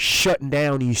start shutting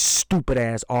down these stupid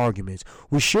ass arguments.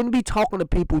 We shouldn't be talking to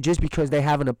people just because they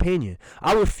have an opinion.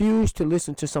 I refuse to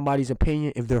listen to somebody's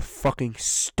opinion if they're fucking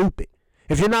stupid.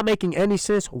 If you're not making any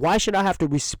sense, why should I have to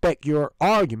respect your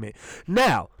argument?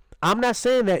 Now, I'm not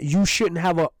saying that you shouldn't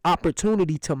have an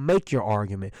opportunity to make your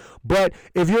argument. But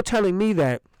if you're telling me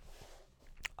that,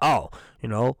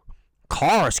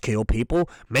 cars kill people,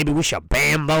 maybe we should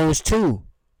ban those too.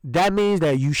 That means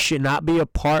that you should not be a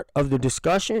part of the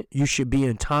discussion. You should be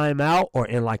in timeout or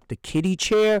in like the kiddie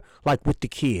chair, like with the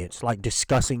kids, like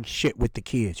discussing shit with the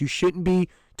kids. You shouldn't be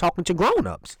talking to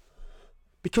grown-ups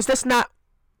because that's not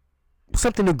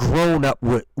something a grown-up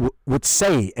would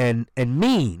say and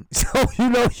mean. So,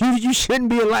 you shouldn't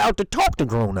be allowed to talk to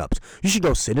grown-ups. You should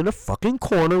go sit in a fucking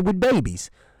corner with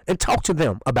babies and talk to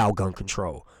them about gun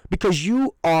control. Because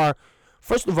you are,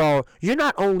 first of all, you're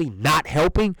not only not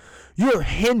helping, you're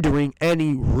hindering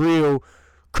any real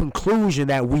conclusion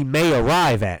that we may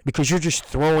arrive at. Because you're just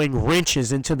throwing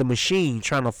wrenches into the machine,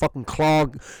 trying to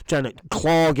clog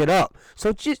it up.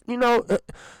 So just,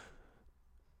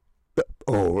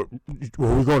 were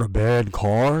we going to ban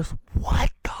cars?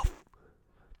 What the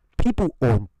people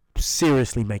are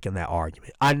seriously making that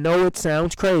argument. I know it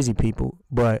sounds crazy, people,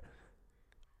 but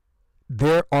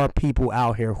there are people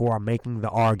out here who are making the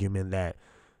argument that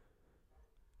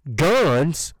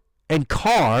guns and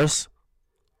cars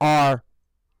are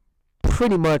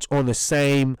pretty much on the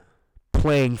same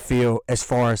playing field as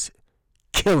far as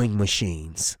killing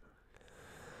machines.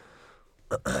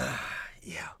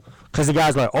 Yeah. Because the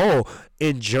guy's like,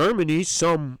 in Germany,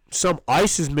 some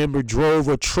ISIS member drove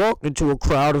a truck into a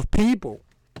crowd of people.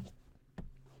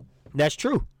 That's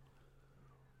true.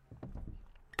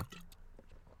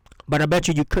 But I bet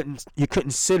you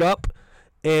couldn't sit up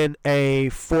in a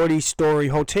 40-story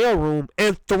hotel room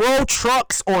and throw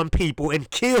trucks on people and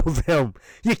kill them.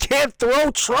 You can't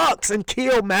throw trucks and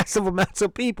kill massive amounts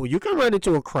of people. You can run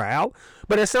into a crowd,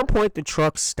 but at some point the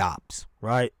truck stops,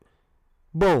 right?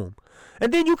 Boom.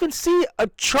 And then you can see a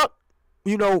truck,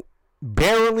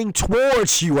 barreling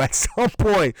towards you at some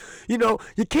point. You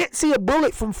can't see a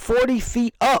bullet from 40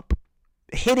 feet up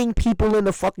hitting people in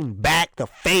the fucking back, the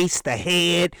face, the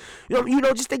head.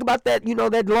 Just think about that,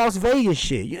 that Las Vegas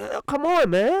shit. Come on,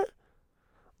 man.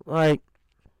 Like,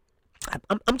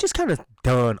 I'm just kind of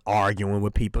done arguing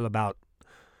with people about,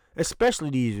 especially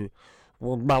these.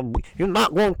 Well, you're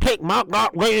not gonna take my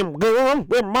goddamn gun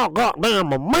with my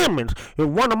goddamn amendments. It's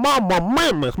one of my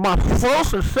amendments, my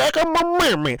first and second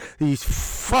amendment. These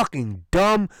fucking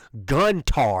dumb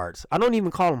gun-tards. I don't even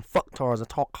call them fucktards. I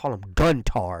call them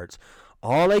gun-tards.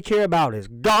 All they care about is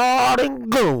God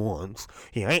and guns.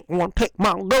 You ain't gonna take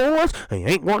my guns, and you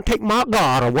ain't gonna take my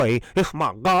God away. It's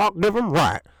my God-given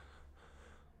right.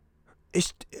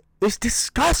 It's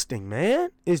disgusting,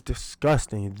 man. It's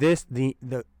disgusting.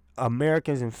 The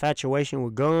Americans' infatuation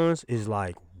with guns is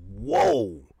like,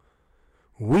 whoa.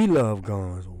 We love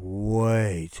guns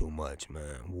way too much,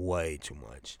 man. Way too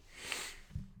much.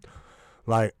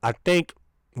 Like, I think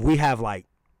we have like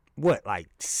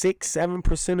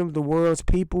 6-7% of the world's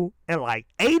people and like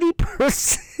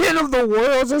 80% of the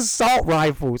world's assault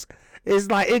rifles. It's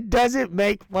like, it doesn't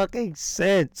make fucking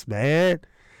sense, man.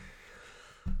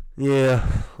 Yeah,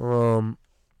 I don't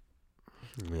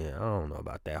know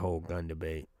about that whole gun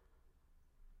debate,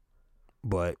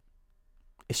 but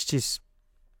it's just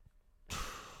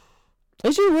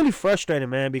really frustrating,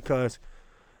 man, because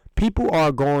people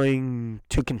are going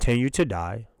to continue to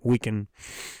die. We can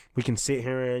sit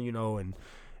here and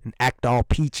and act all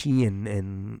peachy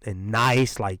and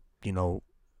nice, like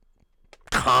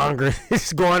Congress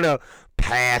is going to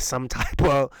pass some type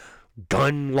of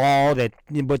gun law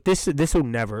but this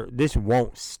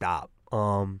won't stop.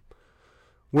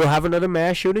 We'll have another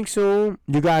mass shooting soon.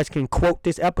 You guys can quote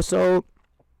this episode.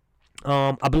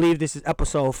 I believe this is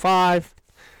episode 5.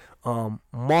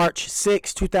 March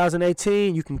 6,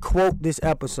 2018. You can quote this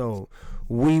episode.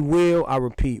 I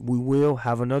repeat, we will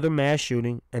have another mass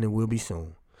shooting, and it will be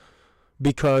soon.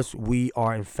 Because we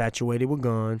are infatuated with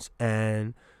guns,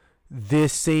 and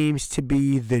this seems to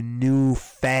be the new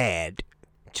fad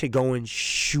to go and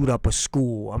shoot up a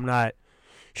school. I'm not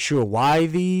sure why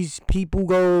these people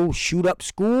go shoot up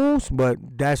schools, but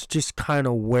that's just kind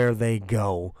of where they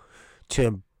go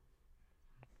to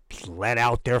let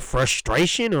out their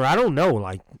frustration, or I don't know.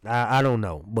 Like, I don't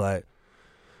know, but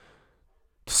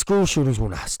school shootings will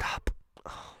not stop.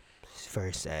 Oh, it's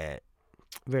very sad.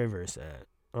 Very, very sad.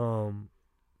 How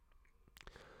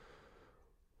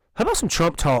about some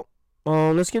Trump talk?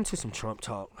 Let's get into some Trump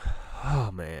talk.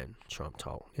 Oh man, Trump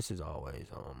talk. This is always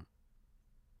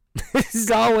this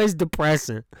is always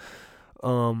depressing.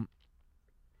 That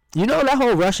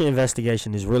whole Russia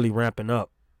investigation is really ramping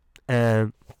up,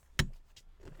 and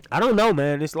I don't know,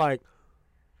 man. It's like,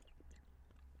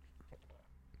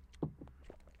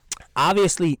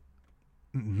 obviously,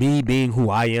 me being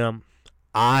who I am,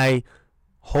 I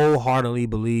wholeheartedly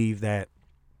believe that.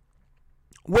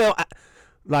 Well,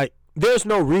 there's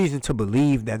no reason to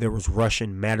believe that there was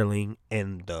Russian meddling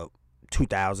in the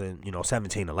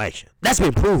 2017 election. That's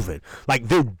been proven. Like,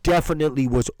 there definitely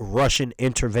was Russian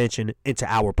intervention into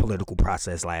our political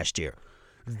process last year.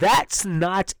 That's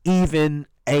not even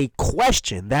a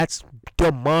question. That's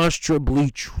demonstrably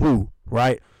true,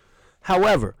 right?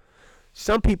 However,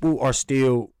 some people are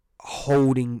still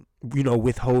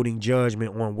withholding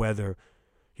judgment on whether,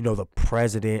 the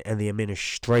president and the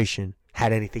administration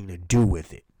had anything to do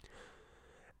with it.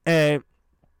 And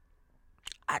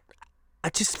I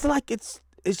just feel like it's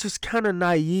just kind of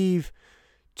naive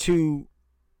to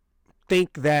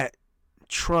think that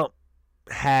Trump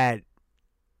had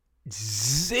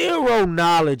zero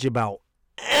knowledge about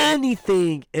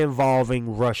anything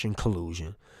involving Russian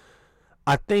collusion.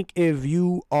 I think if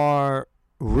you are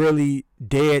really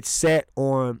dead set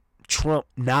on Trump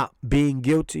not being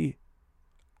guilty,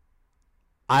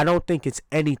 I don't think it's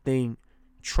anything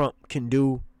Trump can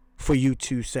do for you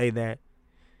to say that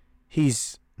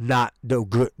he's not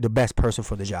the best person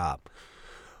for the job.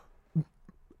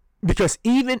 Because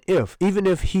even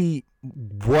if he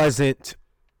wasn't,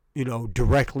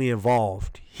 directly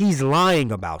involved, he's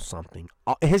lying about something.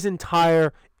 His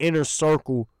entire inner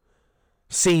circle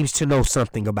seems to know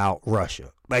something about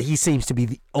Russia. Like, he seems to be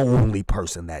the only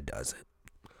person that doesn't.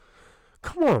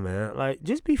 Come on, man. Like,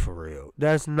 just be for real.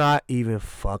 That's not even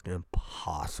fucking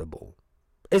possible.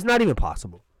 It's not even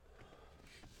possible.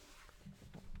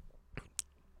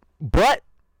 But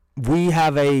we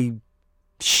have a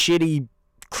shitty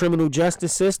criminal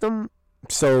justice system,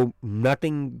 so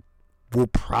nothing will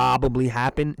probably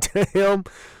happen to him.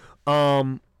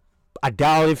 I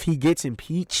doubt if he gets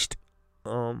impeached.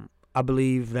 I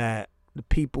believe that the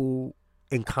people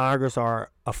in Congress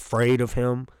are afraid of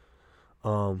him.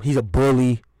 He's a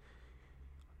bully.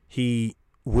 He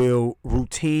will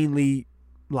routinely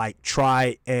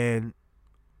try and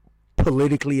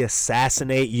politically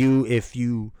assassinate you if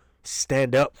you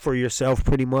stand up for yourself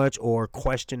pretty much or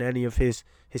question any of his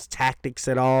tactics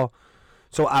at all.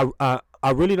 So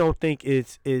I really don't think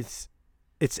it's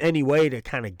any way to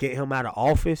kind of get him out of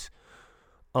office.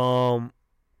 So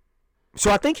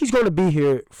I think he's going to be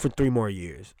here for 3 more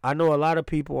years. I know a lot of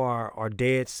people are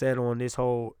dead set on this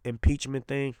whole impeachment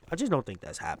thing. I just don't think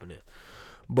that's happening.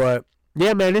 But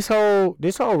yeah, man, this whole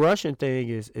Russian thing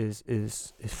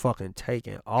is fucking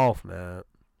taking off, man.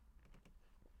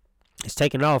 It's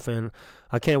taking off, and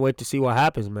I can't wait to see what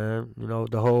happens, man. You know,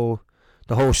 the whole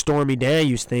Stormy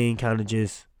Daniels thing kind of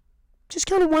just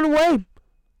kind of went away.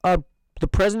 The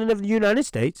president of the United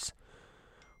States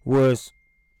was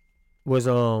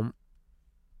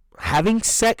having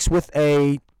sex with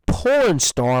a porn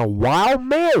star while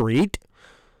married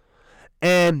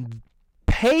and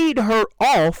paid her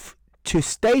off to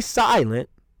stay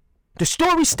silent. The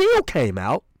story still came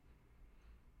out,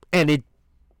 and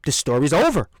the story's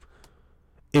over.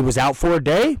 It was out for a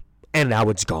day, and now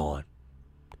it's gone.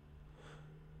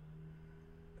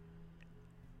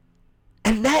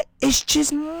 And that is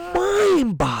just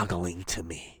mind-boggling to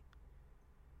me.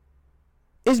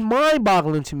 It's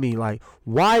mind-boggling to me. Like,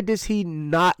 why does he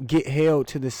not get held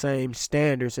to the same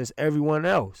standards as everyone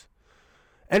else?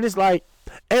 And it's like,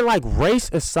 race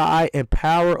aside and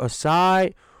power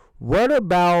aside, what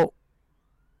about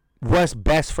what's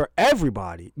best for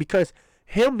everybody? Because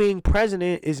him being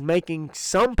president is making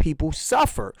some people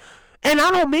suffer. And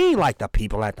I don't mean like the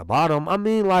people at the bottom. I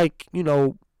mean like,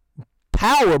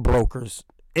 power brokers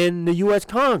in the U.S.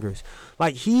 Congress.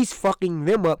 Like, he's fucking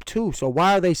them up too. So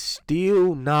why are they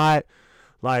still not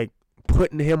like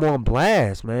putting him on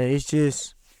blast, man? It's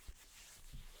just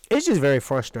very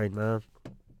frustrating, man.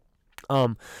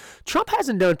 Trump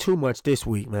hasn't done too much this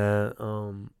week,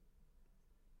 man.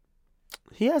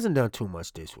 He hasn't done too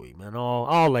much this week, man.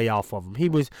 I'll lay off of him. He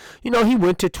was, he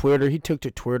went to Twitter. He took to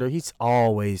Twitter. He's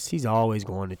always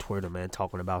going to Twitter, man,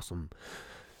 talking about some.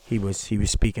 He was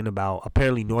speaking about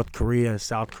apparently North Korea and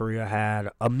South Korea had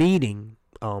a meeting,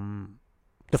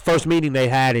 the first meeting they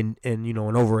had in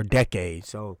over a decade.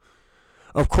 So,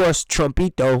 of course,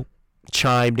 Trumpito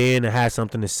chimed in and had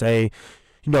something to say,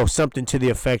 something to the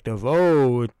effect of,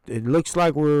 it looks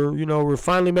like we're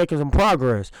finally making some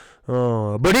progress.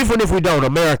 But even if we don't,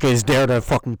 America is there to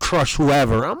fucking crush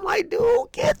whoever. I'm like,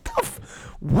 dude, get the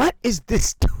what is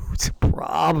this dude's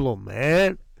problem,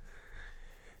 man?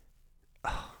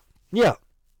 Yeah.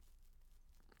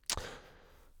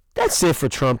 That's it for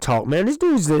Trump talk, man. This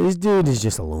dude is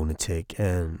just a lunatic,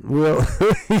 and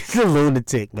he's a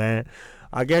lunatic, man.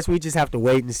 I guess we just have to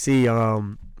wait and see.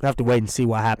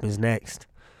 What happens next.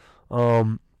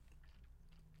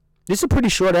 This is a pretty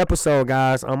short episode,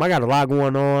 guys. I got a lot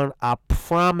going on. I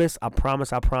promise I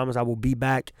will be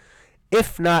back.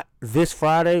 If not this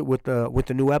Friday with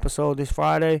the new episode this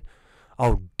Friday,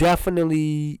 I'll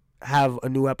definitely have a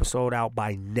new episode out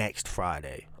by next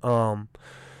Friday. Like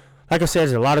I said,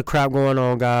 there's a lot of crap going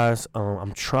on, guys.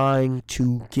 I'm trying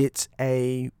to get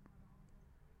a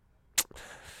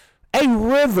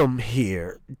rhythm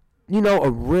here.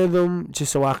 A rhythm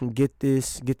just so I can get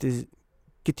these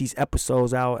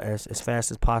episodes out as fast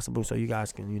as possible so you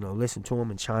guys can, listen to them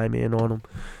and chime in on them.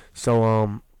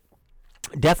 So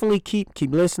definitely keep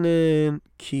listening,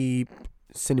 keep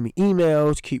sending me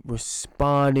emails, keep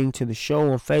responding to the show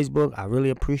on Facebook. I really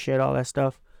appreciate all that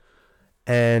stuff.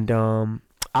 And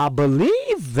I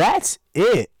believe that's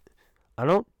it. I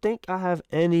don't think I have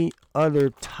any other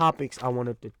topics I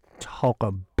wanted to talk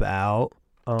about.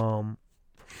 I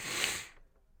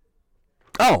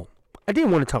did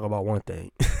want to talk about one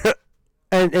thing.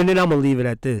 and then I'm going to leave it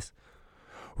at this.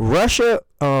 Russia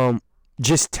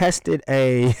just tested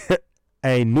a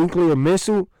nuclear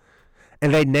missile,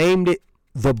 and they named it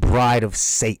the Bride of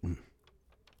Satan.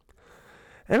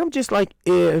 And I'm just like,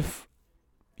 if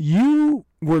you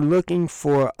were looking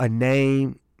for a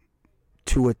name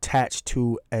to attach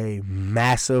to a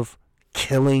massive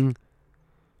killing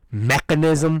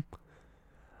mechanism,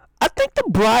 I think the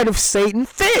Bride of Satan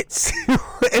fits.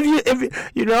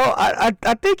 if you I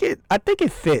think it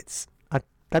fits. I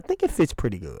think it fits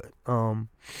pretty good.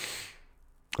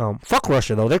 Fuck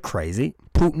Russia though, they're crazy.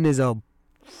 Putin is a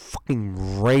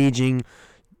fucking raging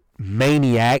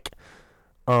maniac.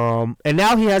 And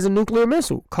now he has a nuclear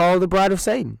missile called the Bride of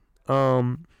Satan.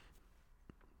 Good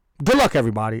luck,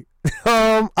 everybody.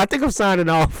 I think I'm signing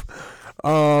off.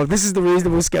 This is the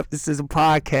Reasonable Skepticism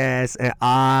Podcast, and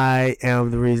I am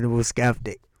the Reasonable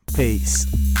Skeptic. Peace.